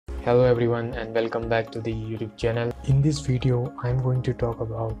Hello everyone and welcome back to the YouTube channel. In this video, I'm going to talk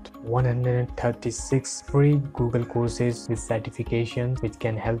about 136 free Google courses with certifications which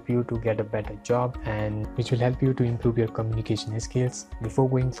can help you to get a better job and which will help you to improve your communication skills. Before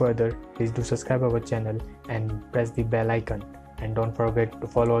going further, please do subscribe our channel and press the bell icon. And don't forget to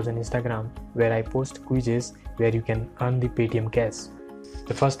follow us on Instagram where I post quizzes where you can earn the Paytm cash.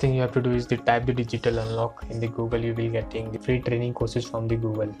 The first thing you have to do is to type the digital unlock in the Google. You will getting the free training courses from the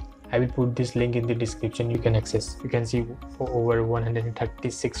Google. I will put this link in the description. You can access. You can see over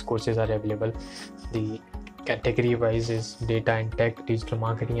 136 courses are available. The category wise is data and tech, digital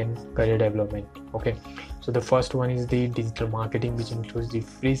marketing and career development. Okay, so the first one is the digital marketing, which includes the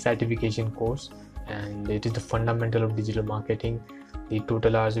free certification course, and it is the fundamental of digital marketing. The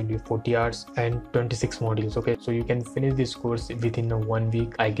total hours will be 40 hours and 26 modules. Okay, so you can finish this course within 1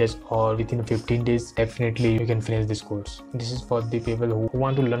 week, I guess, or within 15 days. Definitely you can finish this course. This is for the people who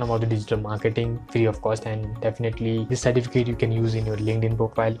want to learn about the digital marketing free of cost, and definitely this certificate you can use in your LinkedIn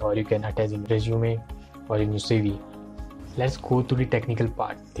profile, or you can attach in resume or in your CV. Let's go to the technical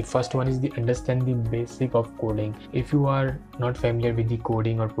part. The first one is the understand the basic of coding. If you are not familiar with the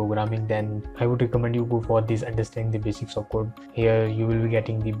coding or programming, then I would recommend you go for this understanding the basics of code. Here you will be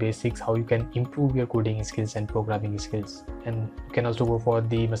getting the basics, how you can improve your coding skills and programming skills. And you can also go for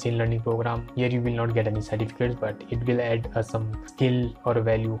the machine learning program. Here you will not get any certificates, but it will add some skill or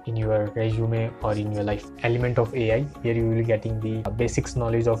value in your resume or in your life. Element of AI. Here you will be getting the basics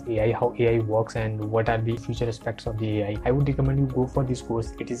knowledge of AI, how AI works and what are the future aspects of the AI. I would recommend you go for this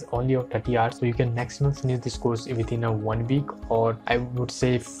course. It is only of 30 hours, so you can maximum finish this course within 1 week, or I would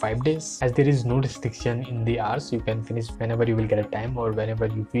say 5 days, as there is no restriction in the hours. You can finish whenever you will get a time or whenever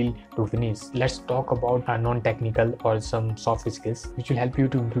you feel to finish. Let's talk about non-technical or some soft skills which will help you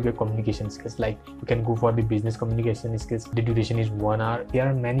to improve your communication skills. Like you can go for the business communication skills. The duration is 1 hour. There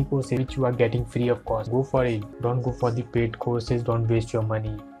are many courses which you are getting free of cost. Go for it. Don't go for the paid courses. Don't waste your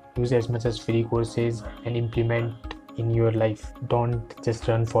money. Use as much as free courses and implement in your life. Don't just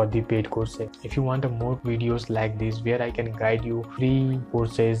run for the paid courses. If you want more videos like this where I can guide you free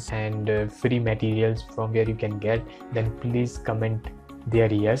courses and free materials from where you can get, then please comment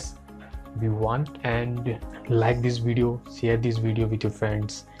there yes we want, and like this video, share this video with your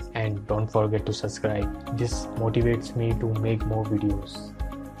friends, and don't forget to subscribe. This motivates me to make more videos.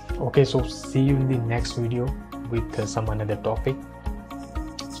 Okay, so see you in the next video with some another topic.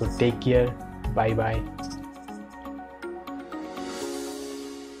 So take care. Bye bye.